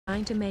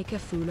Trying to make a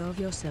fool of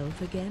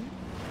yourself again?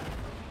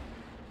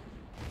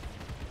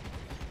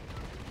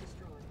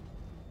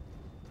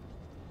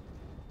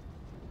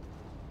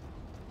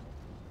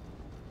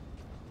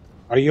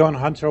 Are you on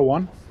Hunter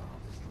 1?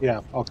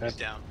 Yeah, okay. He's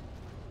down.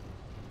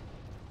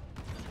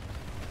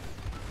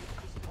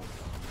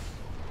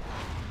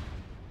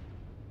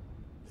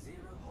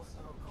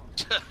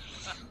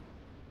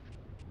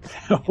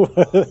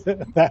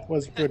 That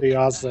was pretty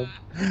awesome.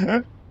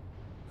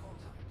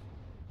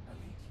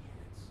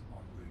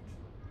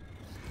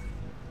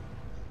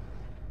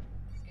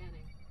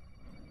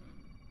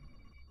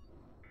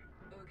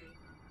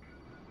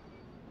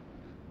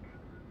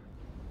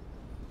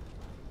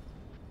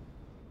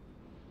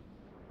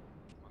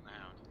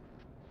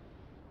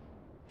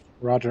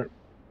 Roger.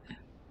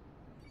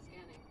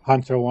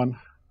 Hunter 1.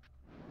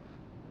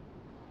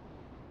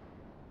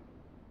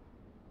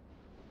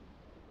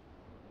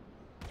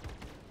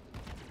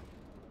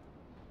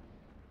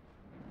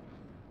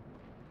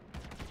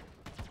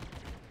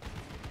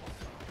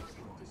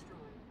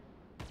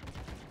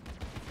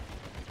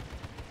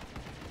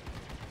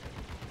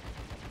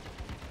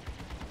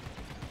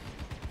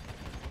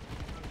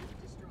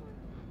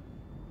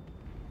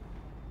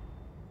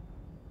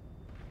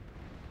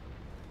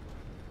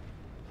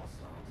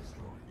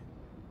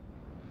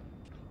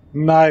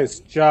 Nice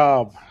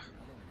job.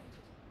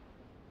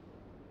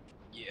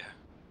 Yeah.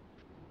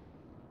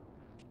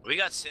 We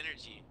got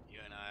synergy, you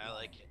and I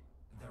like it.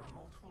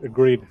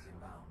 Agreed.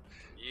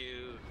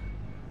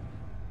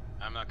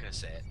 I'm not gonna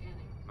say it.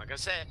 I'm not gonna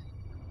say it.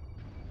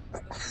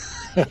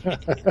 You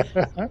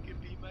can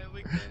be my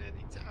wingman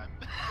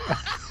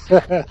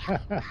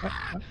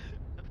anytime.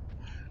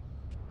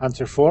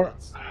 Hunter 4.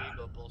 That's sweet,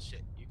 but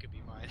bullshit. You could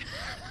be mine.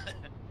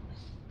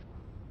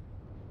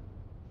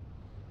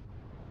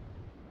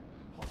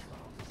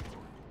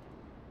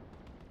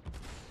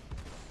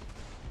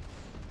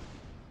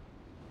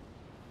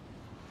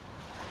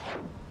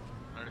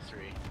 Hunter 3.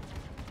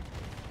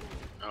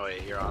 Oh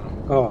wait, you're on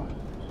him. Oh.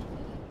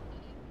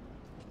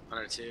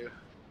 Hunter 2.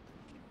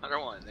 Hunter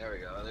 1. There we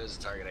go. There's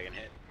a target I can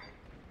hit.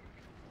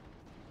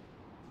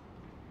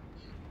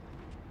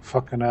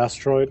 Fucking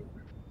asteroid.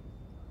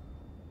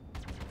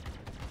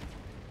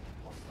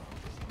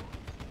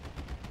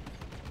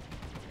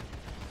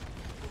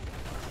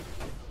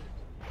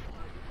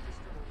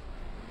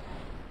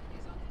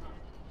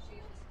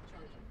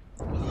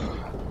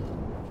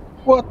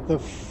 What the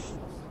f...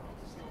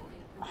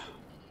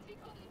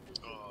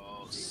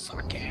 Oh,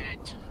 suck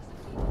it.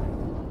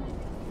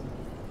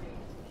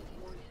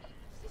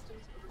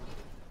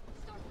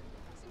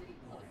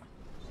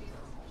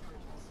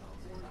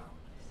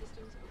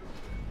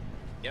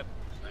 Yep,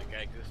 that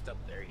guy goofed up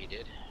there, he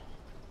did.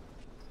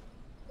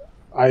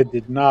 I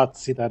did not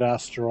see that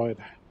asteroid.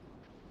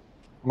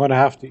 I'm gonna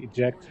have to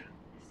eject.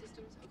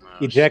 Oh,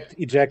 Eject, shit.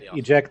 eject,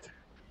 eject.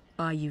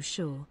 Are you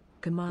sure,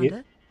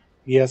 Commander?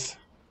 Yes.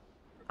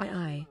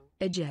 Aye,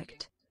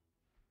 eject.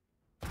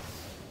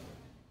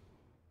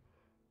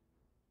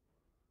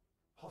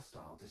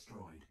 Hostile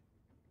destroyed.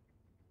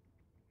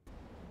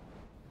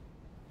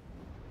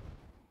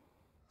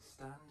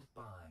 Stand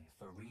by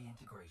for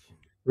reintegration.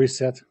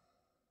 Reset.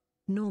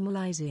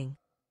 Normalizing.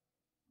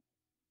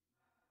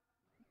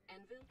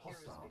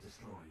 Hostile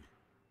destroyed.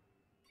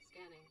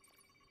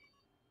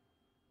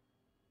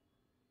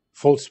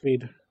 Full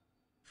speed.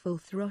 Full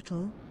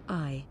throttle,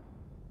 aye.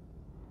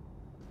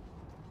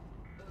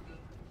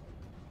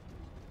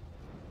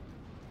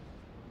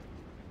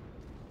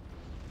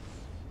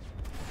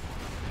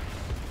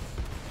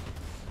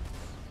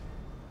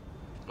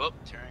 Oh,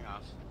 tearing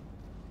off.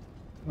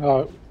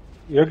 Oh,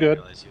 you're good.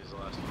 I realized he was the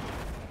last one.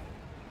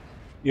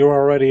 You're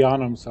already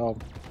on him, so...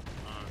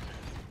 Oh,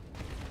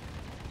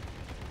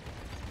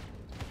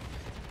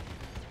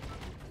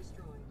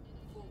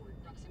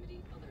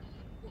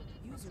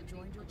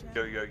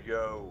 Yo, yo,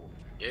 yo.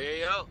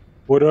 okay. Yo.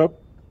 What up?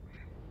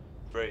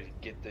 Ready to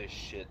get this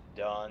shit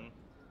done.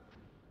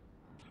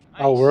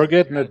 Oh, Nice. we're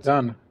getting it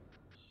done.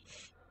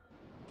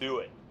 Do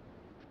it.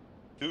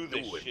 Do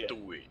this Do it, shit.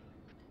 do it.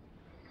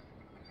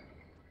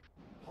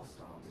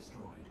 Hostile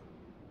destroyed.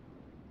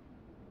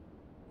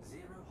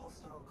 Zero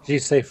hostile.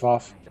 G-safe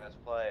off.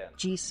 Just playing.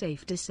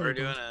 G-safe We're disabled.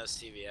 doing a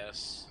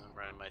CVS. I'm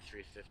running my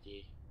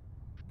 350.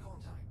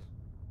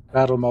 Contact.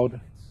 Battle mode.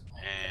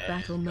 And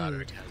Battle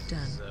Godric mode, has done.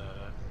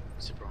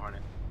 his Super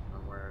Hornet.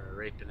 And we're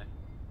raping it.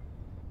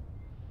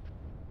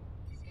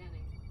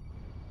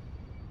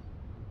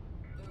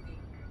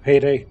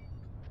 Payday.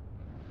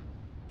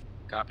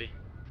 Copy.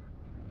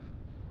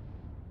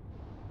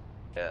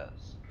 Yes.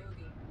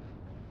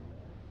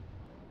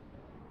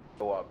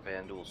 Go up,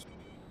 Vandals.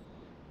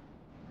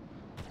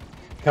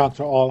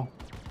 Counter all.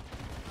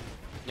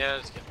 Yeah,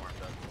 let's get warmed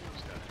up.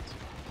 Just got it.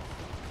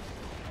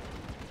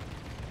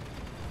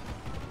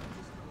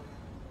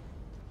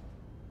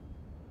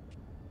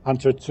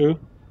 Hunter 2.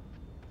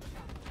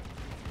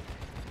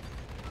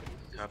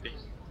 Copy.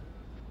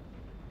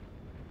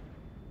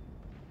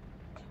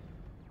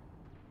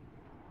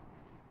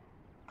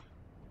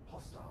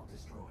 Hostile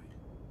destroyed.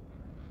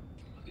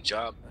 Good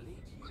job.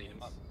 Clean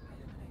him up.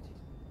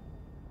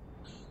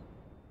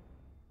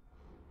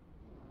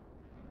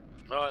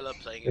 Oh, I love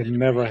playing They in the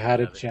never debris. had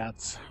I a love it.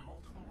 chance.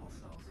 Multiple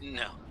hostiles.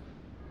 No.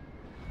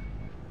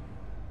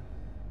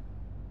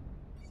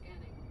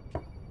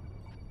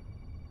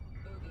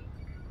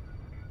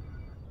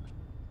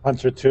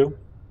 Hunter 2.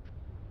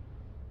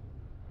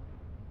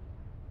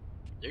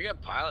 You're a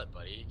good pilot,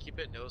 buddy. You keep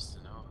it nose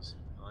to nose.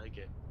 I like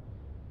it.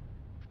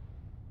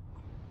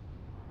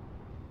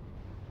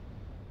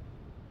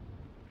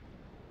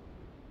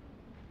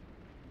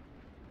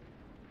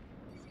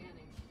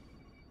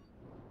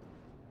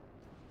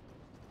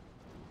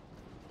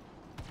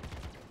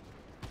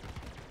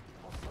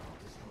 Hostile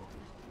destroyed.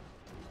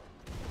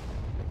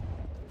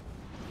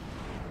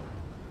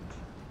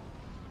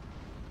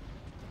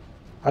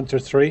 Hunter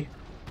 3.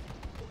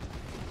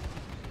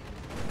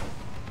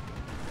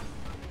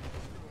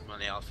 I'm on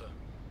the alpha.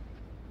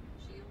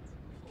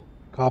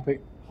 Copy.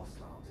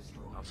 Hostile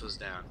destroyed. Alpha's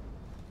down.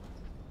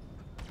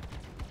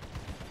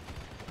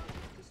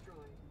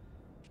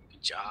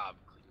 Good job.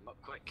 Clean them up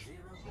quick. 0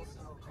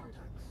 hostile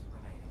contacts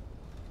remaining.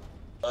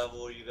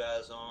 Level are you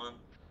guys on?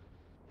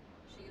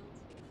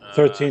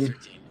 13.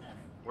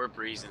 We're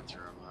breezing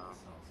through them, though.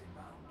 Hostiles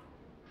inbound.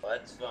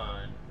 That's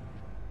fine.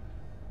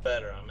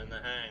 Better, I'm in the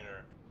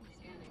hangar.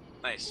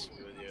 Nice.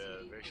 Be with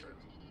you very short.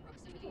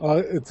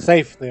 It's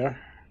safe there.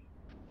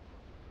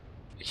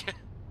 Yeah.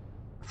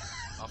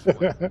 Alpha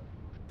 1.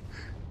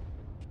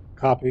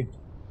 Copy.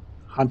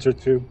 Hunter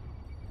 2.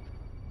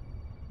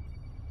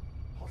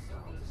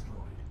 Hostile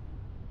destroyed.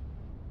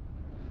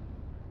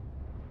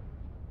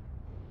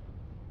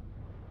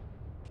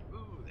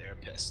 Ooh, they're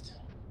pissed.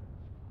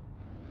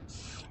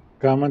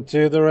 Coming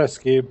to the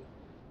rescue.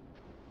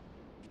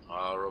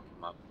 I'll rope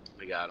them up.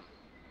 We got them.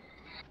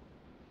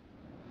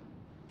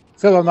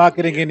 Still, I'm not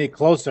getting any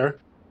closer.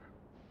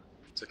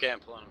 It's okay, I'm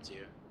pulling them to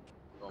you.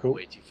 I'm going Cool.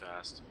 way too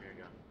fast. Here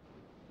we go.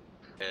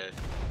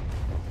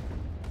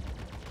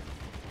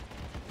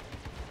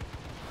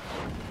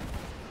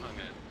 I'm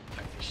gonna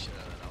pack this shit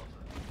out of that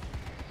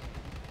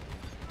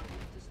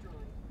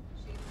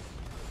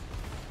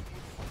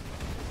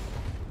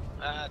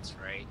alpha. That's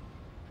right.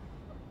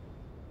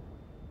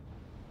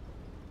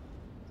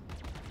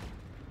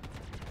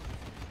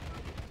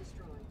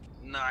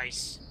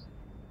 Nice.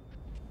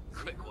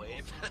 Quick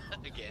wave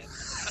again.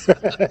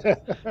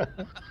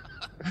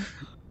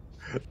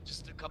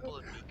 Just a couple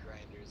of meat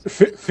grinders.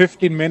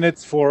 15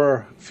 minutes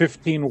for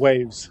 15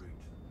 waves.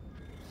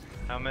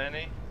 How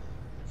many?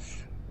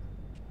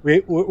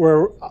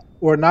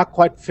 We're not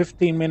quite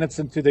 15 minutes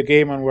into the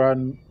game, and we're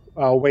on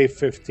wave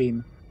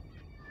 15.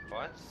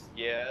 What?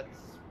 Yeah, it's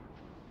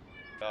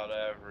about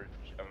average.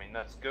 I mean,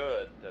 that's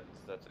good.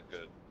 That's a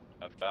good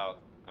about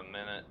a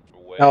minute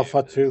away.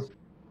 Alpha 2.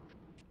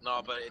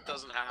 No, but it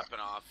doesn't happen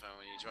often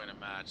when you join a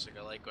match. Like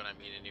I like when I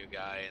meet a new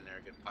guy and they're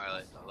a good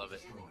pilot. I love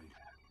it. Destroyed.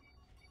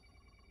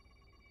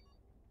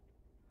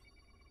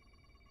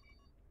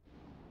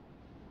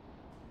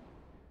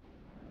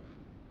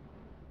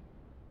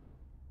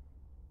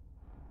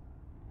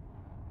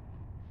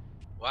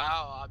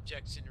 Wow,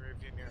 objects in your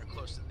rearview mirror are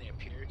closer than they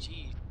appear.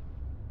 Gee.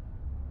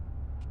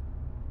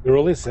 It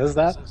really says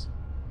that?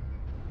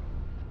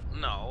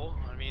 No,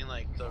 I mean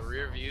like the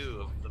rear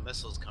view of the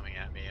missiles coming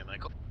at me. I'm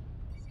like, oh.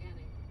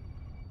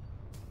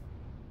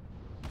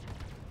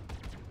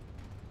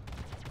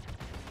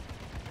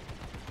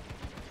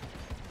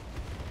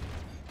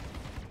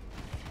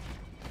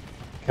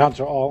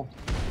 Counter all.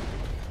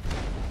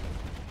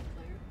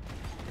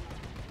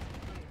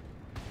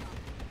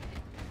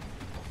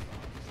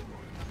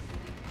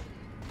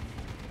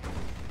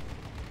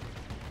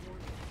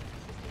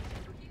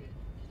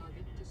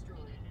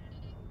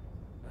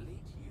 Elite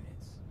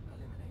units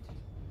eliminated.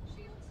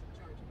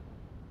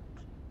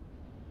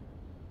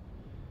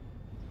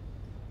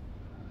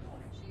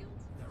 Warning.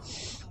 There are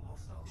multiple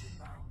hostiles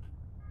inbound.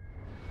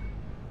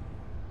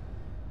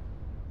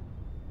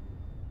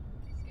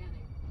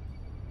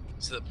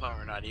 To the point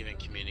we're not even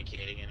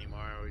communicating anymore.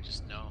 We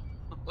just know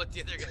what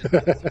the other guy's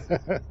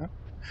doing.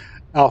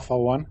 Alpha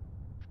 1.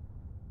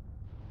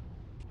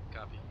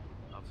 Copy.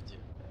 Alpha 2.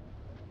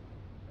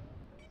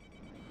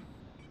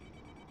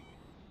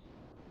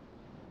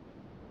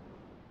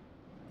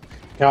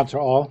 Counter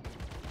all.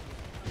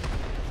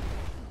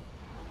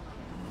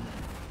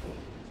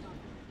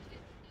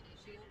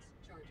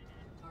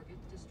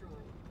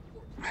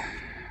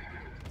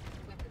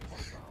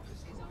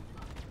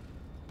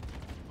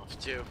 Alpha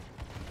 2.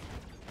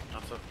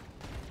 Alpha.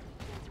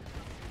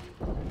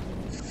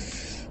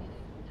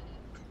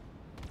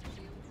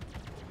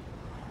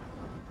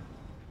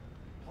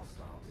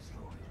 Hostile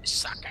destroyed.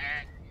 Sucker!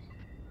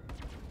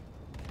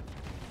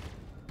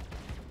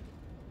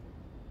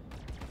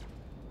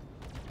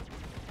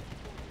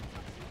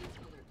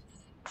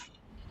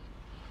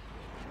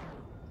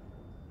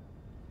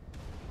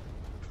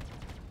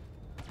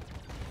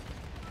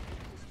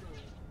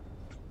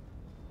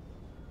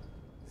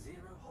 Zero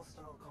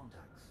hostile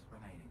contacts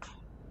remaining.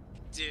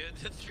 Dude,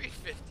 the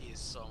 350 is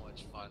so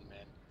much fun,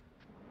 man.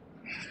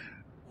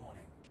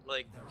 Warning.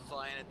 Like,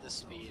 flying at this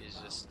speed is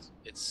just,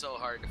 it's so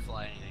hard to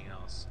fly anything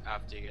else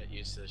after you get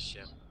used to the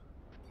ship.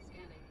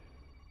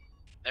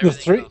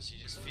 Everything three- else, you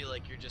just feel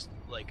like you're just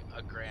like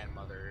a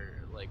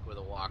grandmother, like with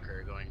a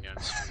walker going down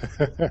the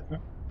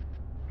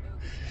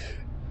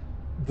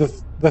street.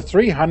 the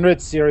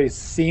 300 series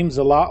seems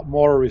a lot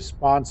more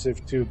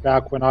responsive to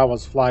back when I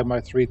was flying my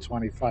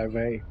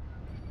 325A.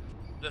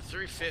 The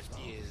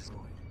 350 is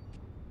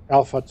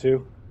Alpha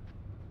 2.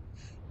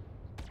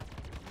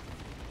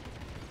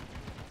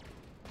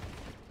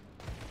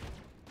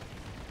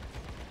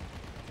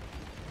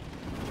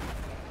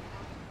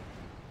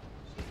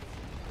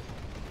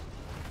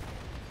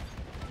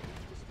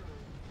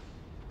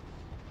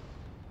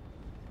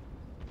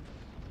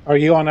 Are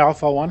you on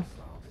Alpha 1?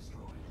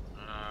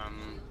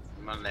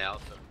 I'm on the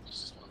alpha.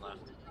 Just one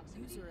left.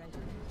 User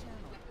entered your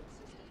channel.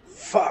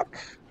 Fuck.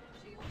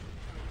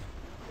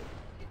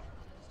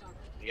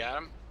 You got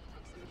him?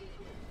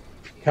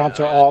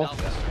 Counter all.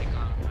 Alpha strike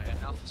on him. I got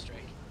an alpha strike.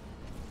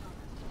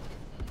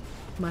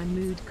 My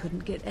mood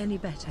couldn't get any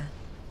better.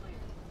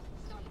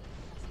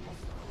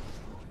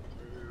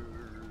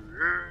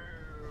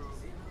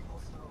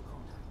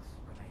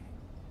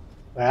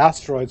 The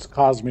asteroids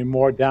caused me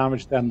more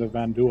damage than the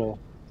Vandul.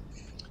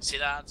 See,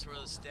 that's where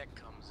the stick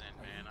comes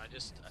in, man.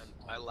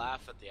 I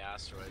laugh at the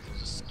asteroids. I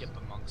just skip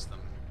amongst them.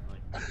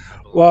 Like,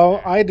 people Well,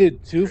 up there. I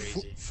did too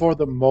Crazy. for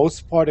the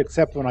most part,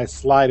 except when I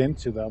slide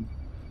into them.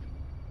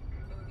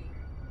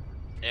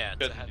 Yeah, it's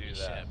Couldn't a heavy do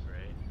ship, that.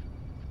 right?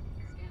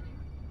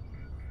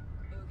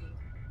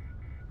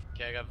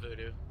 Okay, I got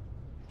voodoo.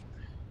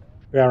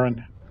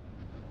 Baron.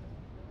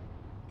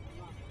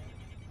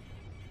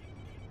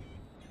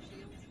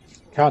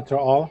 Counter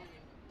all.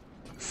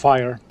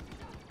 Fire.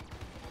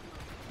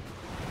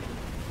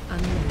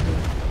 Unloading.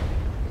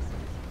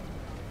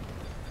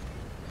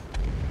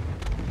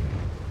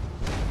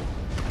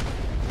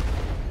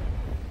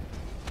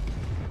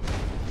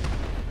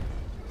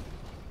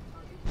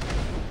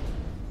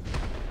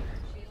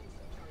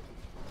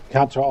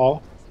 Counter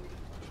all.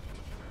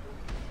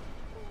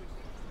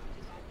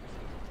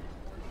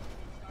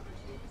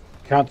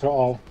 Counter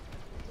all.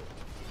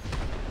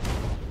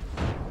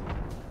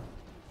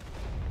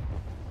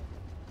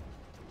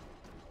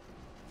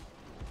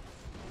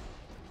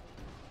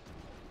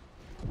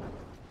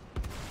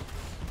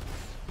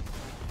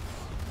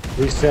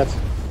 Reset.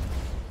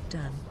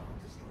 Done.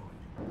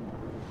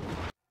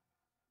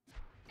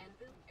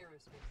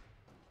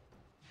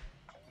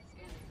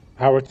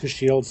 Power to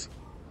shields.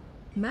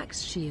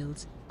 Max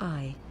shields.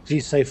 I.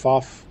 G-safe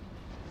off.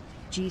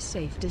 G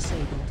safe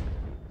disabled.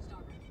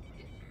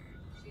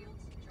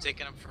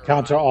 Taking them for a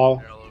Counter ride. all.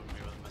 They're